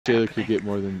Taylor could get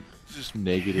more than just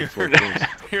negative 4 kills.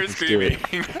 You're screaming.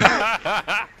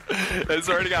 It's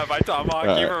already got my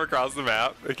tomahawk you from across the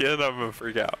map. Again, I'm gonna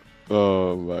freak out.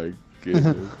 Oh my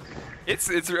goodness. It's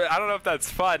I don't know if that's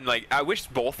fun. Like I wish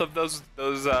both of those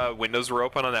windows were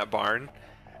open on that barn.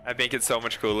 I'd make it so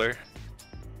much cooler.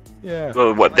 Yeah.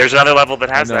 Well, what? There's another level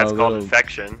that has that. It's called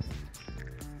Infection.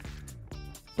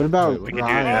 What about we can do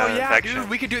Infection. Dude,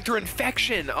 we could do it through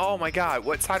Infection. Oh my god,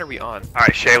 what side are we on? All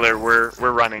right, Shaler, we're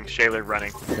running. Shaler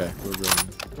running. Okay, we're running.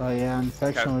 Oh yeah,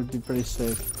 Infection would be pretty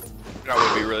sick. That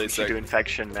would be really we sick. should do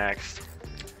Infection next.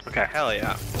 Okay. Hell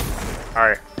yeah. All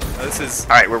right. This is.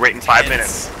 All right, we're waiting 5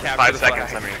 minutes. 5 seconds.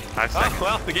 Flag. I mean, 5 seconds. Oh,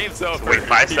 well, the game's over. So wait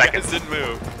 5 seconds. You guys didn't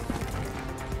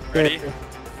move. Ready?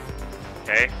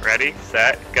 Okay, ready,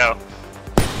 set, go.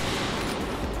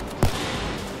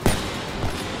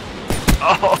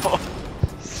 Oh!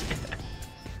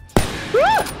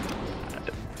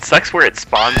 Sucks where it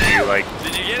spawns you, like.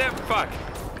 Did you get it? Fuck.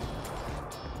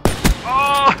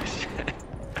 Oh, shit.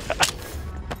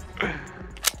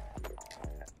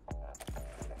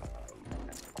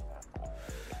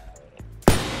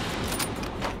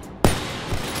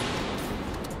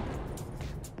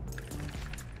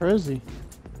 Where is he?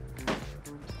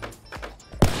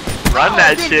 Run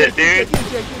that shit, dude.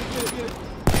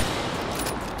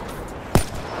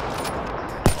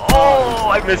 Oh,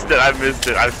 I missed it. I missed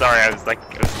it. I'm sorry. I was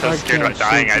so scared about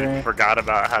dying. I forgot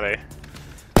about how to.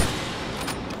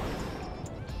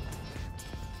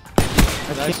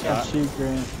 I can't shoot,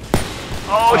 Grant.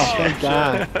 Oh, shit. shit. Thank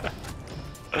God.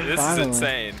 This Finally. is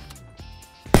insane.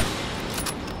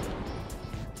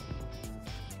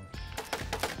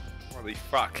 Holy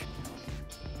fuck.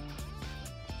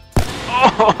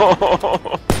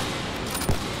 Oh!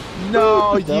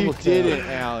 No, you Double did kill. it,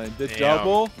 Alan. The Damn.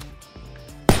 double.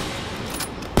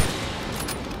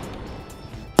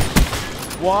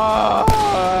 What?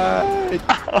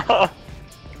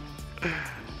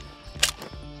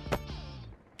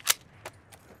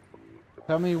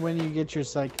 Tell me when you get your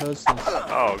psychosis.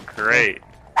 Oh, great.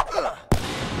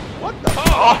 What the?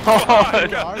 Oh,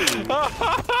 Who are you?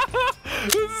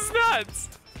 This is nuts.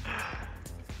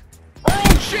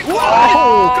 Oh shit!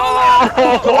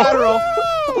 Whoa! Collateral!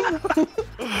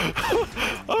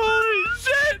 Holy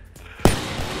shit!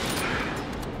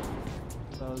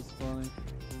 That was funny.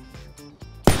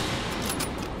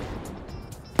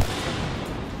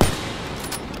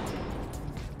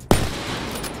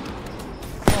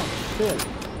 Oh shit.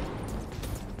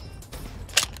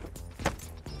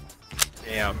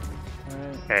 Damn.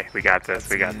 Alright. Okay, we got this.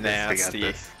 We got Nasty. this. We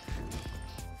got this.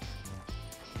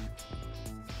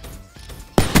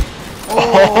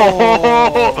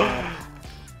 Oh!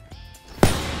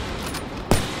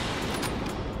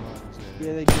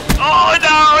 Yeah, they get it. Oh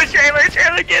no,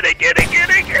 Shaler, get it.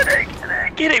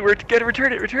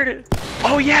 Return it.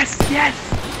 Oh yes.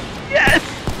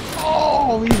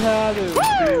 Oh, we had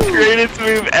it. Greatest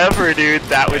move ever, dude.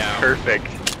 That was perfect.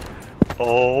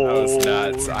 Oh, That was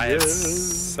nuts. I had yes.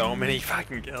 so many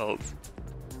fucking kills.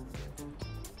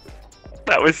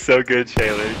 That was so good,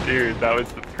 Shaler. Dude, that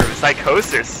was the perfect.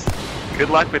 Psychosis. Good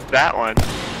luck with that one.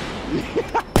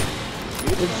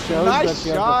 It shows Nice that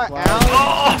you shot, have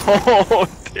the flag. Oh,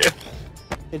 dude.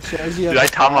 It shows you have Dude, I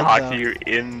the flag, tomahawked though. you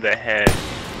in the head.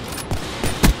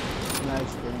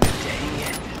 Nice, Grant. Dang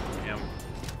it. Damn.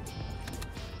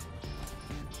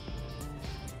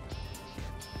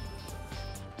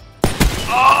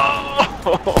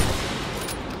 Oh!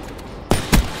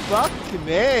 Fucking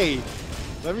A.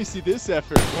 Let me see this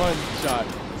effort. 1 shot.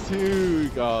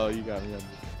 2. Oh, you got me.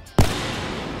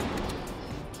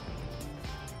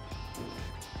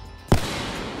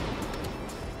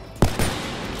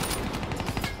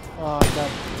 Oh, that.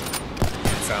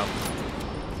 So.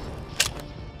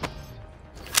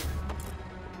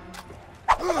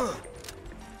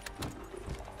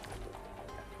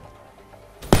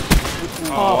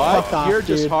 Oh, What? fuck off, You're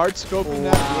just dude. hard scoping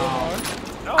that real hard?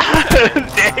 No,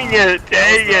 Dang it.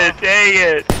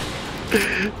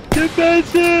 Get that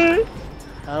shit.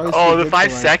 I always Oh, the forget 5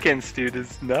 to, like- seconds, dude,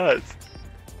 is nuts.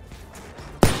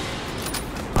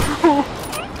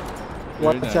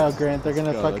 Very Watch nice. out, Grant. They're gonna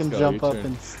Let's go, fucking let's go, jump your up turn.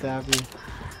 and stab you.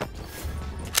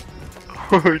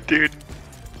 Oh, dude.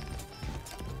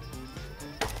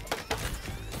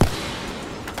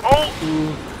 Oh!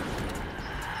 Ooh.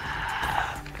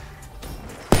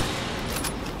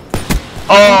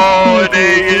 Oh,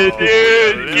 dang it,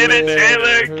 dude! Get it,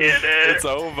 Taylor! Get it! it's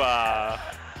over.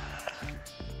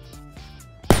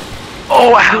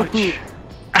 Oh, ouch!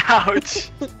 Ouch!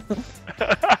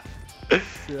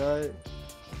 Right.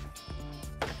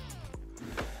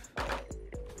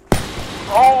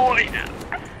 Oh, yeah.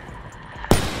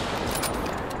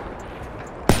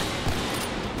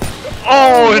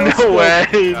 Oh, no no scope.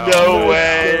 way. No, No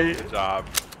way. Good job.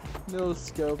 No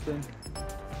scoping.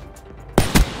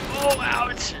 Oh,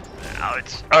 ouch.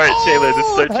 Ouch. Alright, Shayla, this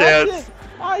is our chance.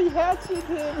 I hatcheted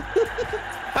him.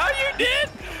 How you did?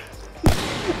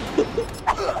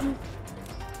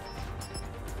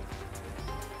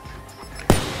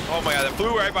 Oh my god, that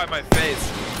flew right by my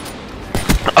face.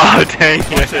 Oh, dang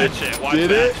Watch that it. shit. Watch Did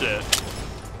that it? shit.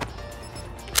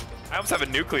 I almost have a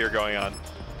nuclear going on.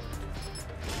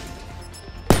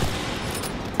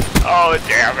 Oh,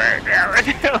 damn it. Damn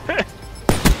it. Damn it.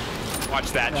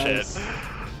 Watch that Nice. shit.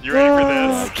 You ready for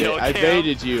this? Kill I cam?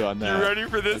 baited you on that. You ready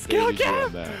for this? I Kill baited you cam?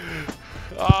 on that.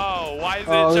 Oh, why is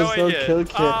Oh, it there's showing no it? kill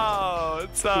cam. Oh, it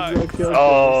No sucks. kill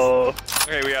Oh,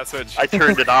 Okay, we gotta switch. I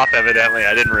turned it off evidently.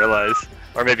 I didn't realize.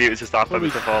 Or maybe it was just off by Let me-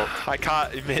 default. I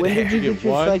caught mid When did you Get get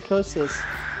your what? psychosis?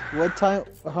 What time?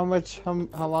 How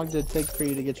long did it take for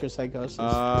you to get your psychosis?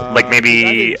 Like I maybe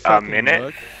didn't a fucking minute?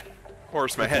 look. Of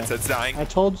course, my headset's dying. I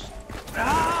told you. No!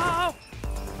 I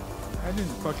didn't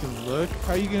fucking look.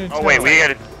 How are you gonna Oh tell? wait, we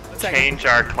gotta second. change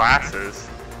our classes.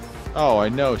 Oh, I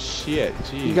know. Shit.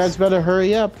 Jeez. You guys better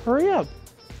hurry up. Hurry up.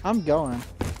 I'm going.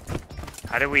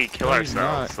 How do we kill No, he's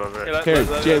ourselves? So Here, that... Here,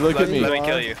 Jay, look let at me. Let me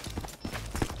kill you.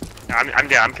 I'm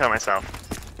down. I'm killing myself.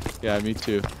 Yeah, me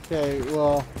too. Okay,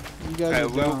 well, you guys Okay,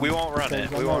 are done, we won't run it.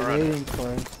 because We I'm won't not run it. waiting for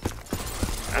it.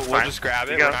 That's We'll fine. just grab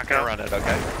it. You We're go, not gonna go. run it,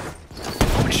 okay?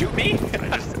 Don't shoot me!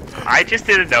 I just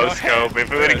did a no Okay. scope. If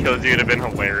it would have killed you, it'd have been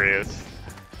hilarious.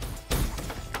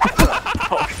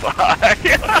 Oh fuck!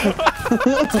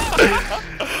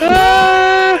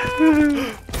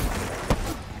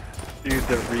 Dude,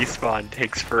 the respawn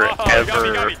takes forever. Oh,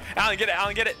 got me. Alan, get it.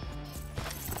 Alan, get it.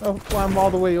 Oh, well, I'm all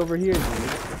the way over here, dude.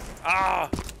 Ah!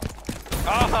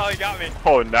 Oh, he got me.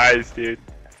 Oh, nice, dude.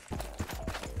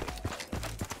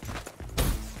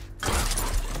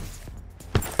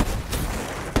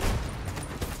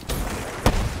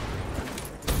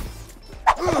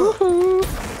 Woohoo!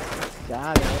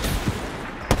 Got it.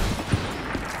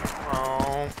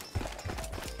 Oh.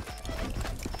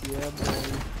 Yeah, boy.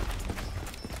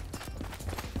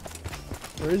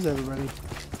 Where is everybody?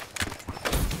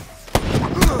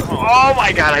 Oh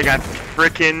my god, I got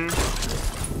frickin'.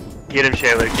 Get him,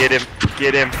 Shayla. Get him.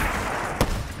 Get him.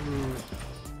 Ooh.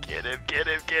 Get him. Get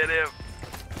him. Get him.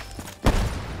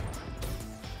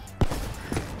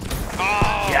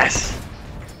 Oh! Yes.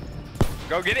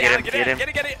 Go get it, Get Alan, him, get get it, him. get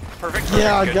it, get it. Perfect.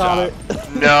 Yeah, I Good got job.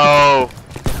 it. No.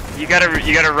 You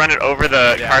gotta run it over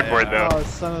the Yeah, cardboard yeah. though. Oh,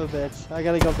 son of a bitch. I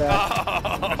gotta go back.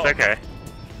 Oh. It's okay.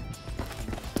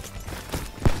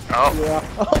 Oh. Yeah.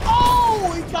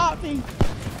 Oh, he got me!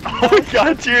 Oh, we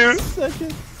got you.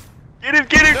 Second. Get him.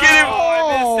 Get him. Get him. No.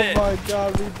 I missed it. Oh my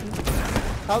god, we did...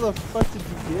 How the fuck did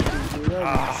you get me, dude? That was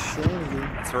Ah. insanity.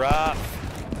 That's rough.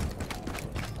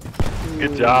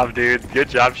 Good Ooh. job, dude. Good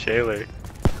job, Shayla.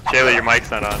 Shayla, your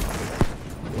mic's not on.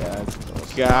 Yeah, it's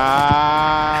close.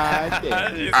 God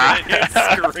damn. He's Ah. sitting here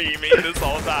screaming this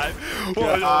whole time.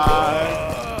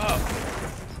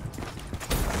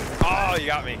 Oh, you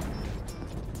got me.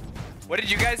 What did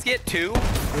you guys get? 2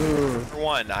 Ooh. or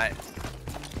 1? I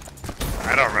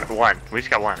don't remember. 1. We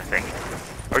just got 1, I think.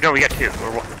 Or no, we got 2.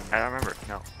 Or 1. I don't remember.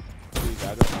 No.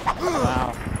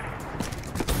 Wow.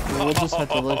 Well, we'll just have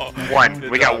to look. 1.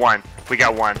 Good We got job. 1. We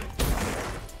got 1.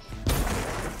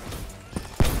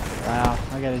 Wow,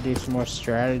 I gotta do some more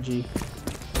strategy.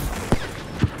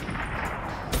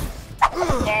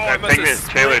 Oh, I That must thing have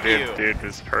that Shayla split you. did, dude,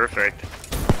 was perfect.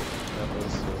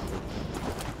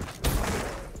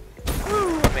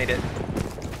 Woo, I made it.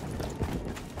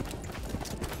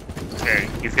 Okay,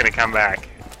 he's gonna come back.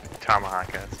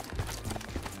 Tomahawk us.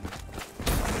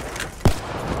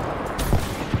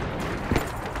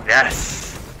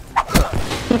 Yes!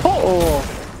 Oh!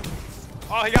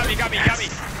 Oh, he got me, got me, got me.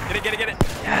 Get it, get it, get it.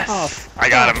 Yes! Oh, I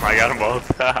got him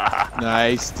both.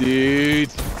 Nice, dude.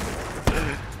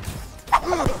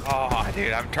 Oh,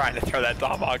 dude, I'm trying to throw that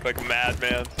tomahawk like a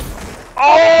madman.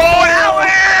 Oh, Alan!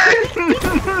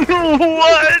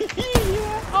 What?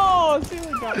 Yeah. Oh, she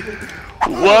got me.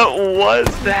 What was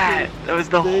that? That was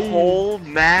the whole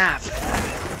map.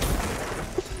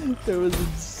 It was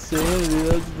insanity,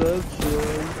 that's that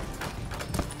shit.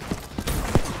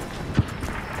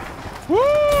 Woo!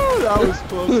 That was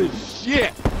close as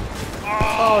shit.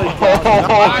 Oh, Oh,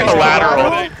 God.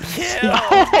 collateral.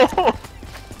 Kill!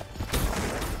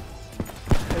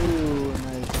 Ooh,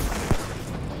 nice.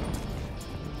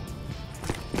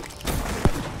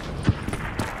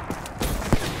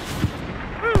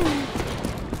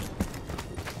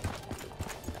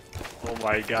 Oh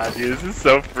my god, dude, this is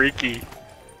so freaky.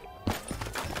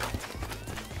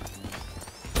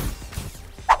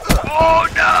 Oh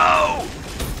no!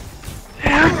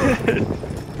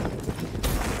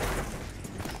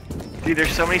 Dude,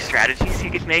 there's so many strategies you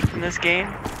could make from this game.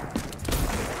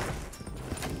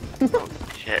 Oh,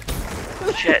 shit.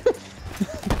 Shit.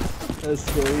 That's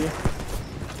scary.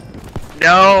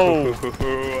 No!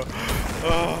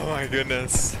 Oh my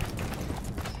goodness.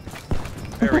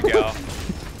 There we go.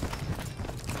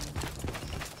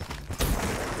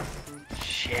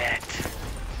 Shit.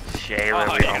 Shayla,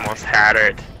 Oh, we yeah. almost had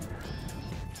it.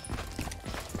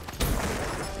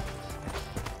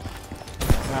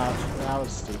 That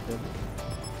was stupid.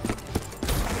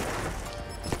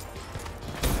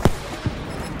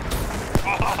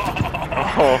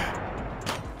 Oh.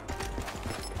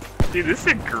 Dude, this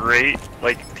is a great,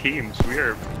 like, teams. We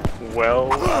are well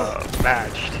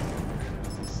matched.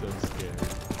 This is so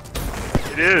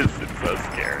scary. It is. It's so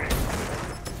scary.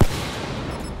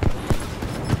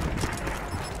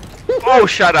 Oh,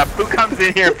 shut up. Who comes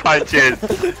in here and punches?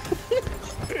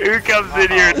 Who comes in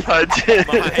here and punches?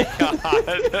 My god.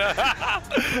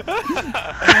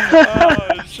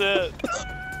 Oh shit.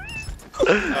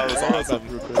 That was awesome.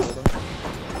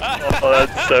 Oh,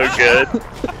 that's so good.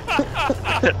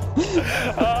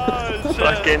 Oh shit.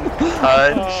 Fucking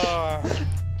punch.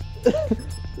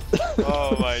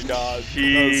 Oh my god.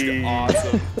 Jeez. That was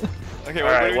awesome. Okay,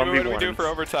 Alright, what do we do 1v1s. for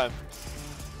overtime?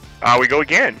 We go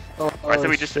again. Oh, I said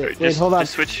we just shit. Wait, hold on.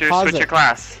 just switch your Pause it.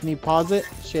 class. Can you pause it?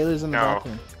 Shayla's in the No.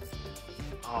 bathroom.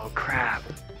 Oh crap.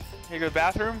 Here, go to the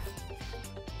bathroom.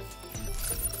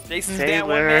 Jason's Taylor. down,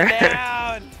 one man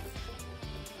down.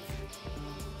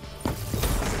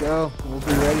 Let's go. We'll be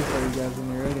ready for you guys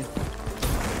when you're ready.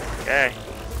 Okay.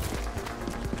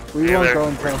 We Taylor.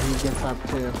 won't go until he gets up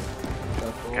too.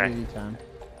 So we'll Okay. give you time.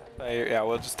 Yeah,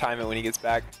 we'll just time it when he gets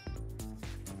back.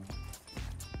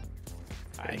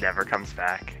 It never comes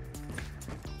back.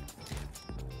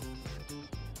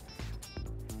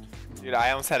 Dude,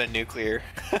 I almost had a nuclear.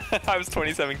 I was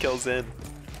 27 kills in.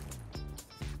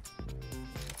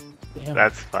 Damn.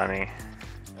 That's funny.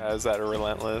 I was at a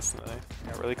relentless and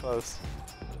I got really close.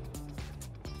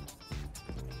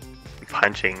 I'm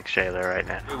punching Shayla right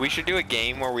now. Dude, we should do a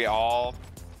game where we all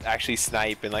actually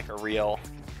snipe in like a real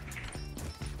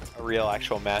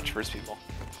actual match versus people.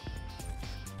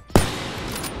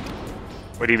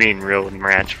 What do you mean real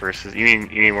match versus? You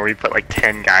mean where we put like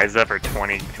 10 guys up or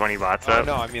 20 bots Oh up?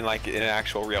 no, I mean like in an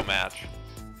actual real match.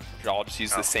 We should all just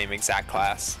use the same exact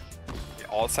class.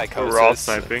 All psychosis. We're all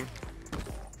sniping.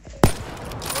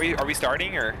 Are we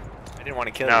starting or? I didn't want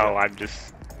to kill you. No, I'm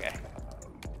just. Okay.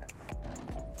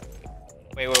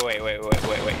 Wait.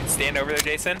 Stand over there,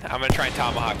 Jason. I'm gonna try and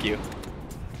tomahawk you.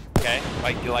 Okay?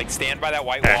 Like stand by that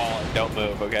white Okay. wall and don't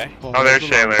move, okay? Oh, there's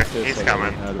Shayla. He's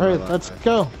coming. Alright, let's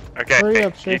go. Okay, Hurry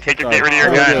up, you Shay. get rid of your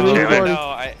Oh, gun, yeah, Shayla. yeah. No,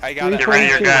 I got it. Get rid of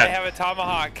your I gun. have a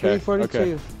tomahawk.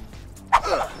 342.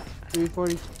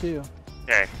 342.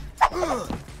 Okay.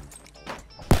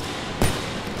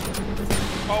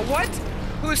 Oh, what?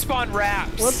 Who spawned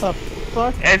raps? What the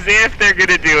fuck? As if they're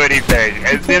gonna do anything.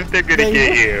 As if they're gonna They-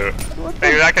 get you. What the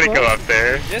They're not gonna go fuck? up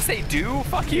there. Yes, they do.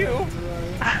 Fuck you.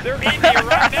 They're in here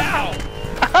right now.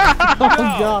 Oh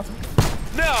god.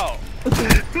 No.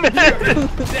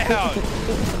 Down.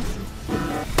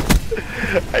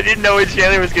 I didn't know when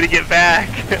Shayla was gonna get back.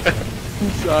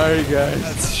 Sorry, guys.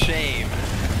 That's a shame.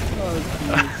 Oh,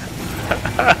 jeez.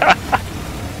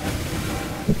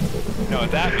 You know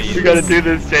what that means? We gotta do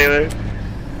this, Shayla.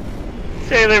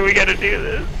 Shayla, we gotta do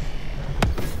this.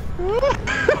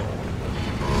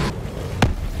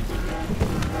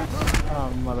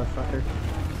 Oh, motherfucker.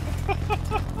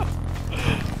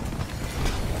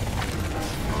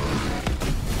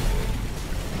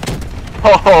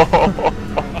 Oh.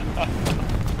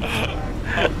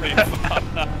 Holy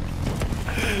fuck.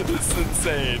 This is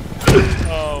insane.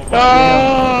 Oh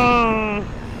my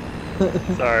Oh.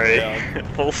 Sorry. Yeah.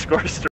 Full score.